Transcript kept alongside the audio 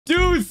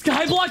Dude,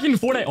 Skyblock in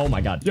Fortnite. Oh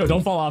my god. Yo,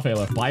 don't fall off,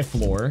 Halo. Buy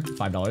floor.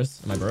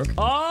 $5. Am I broke?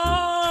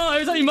 Oh,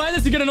 every time you mine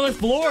this, you get another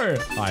floor.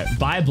 All right,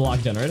 buy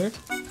block generator.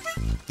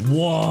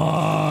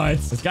 What?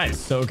 This guy is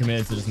so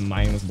committed to just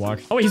mining this block.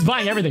 Oh, wait, he's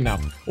buying everything now.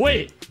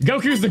 Wait,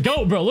 Goku's the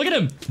GOAT, bro. Look at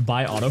him.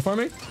 Buy auto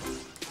farming.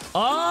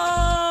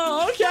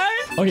 Oh,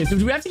 okay. Okay, so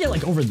do we have to get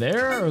like over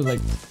there or like,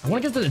 I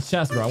want to get to the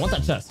chest, bro. I want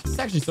that chest. This is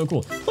actually so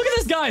cool. Look at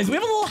this, guys. We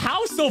have a little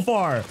house so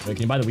far. Wait,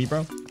 can you buy the wheat,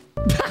 bro?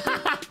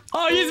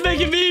 Oh, he's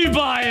making me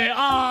buy it.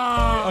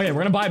 Oh. Okay,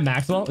 we're going to buy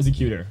Maxwell. Is he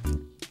cuter?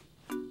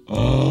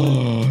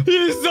 Oh,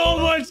 he's so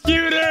much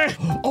cuter.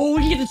 Oh,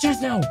 we can get the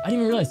chest now. I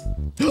didn't even realize.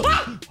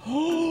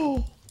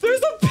 Oh,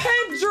 there's a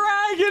pet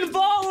dragon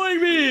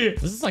following me.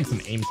 This is like some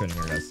aim training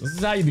here, guys. This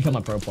is how you become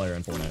a pro player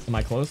in Fortnite. Am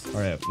I close?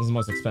 All right, this is the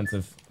most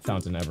expensive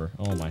fountain ever.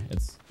 Oh my,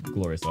 it's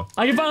glorious though.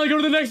 I can finally go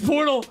to the next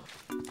portal.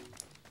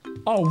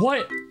 Oh,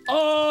 what?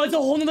 Oh, it's a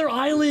whole nother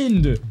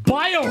island.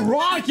 Buy a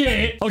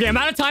rocket. Okay, I'm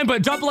out of time,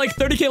 but drop like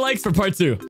 30K likes for part 2.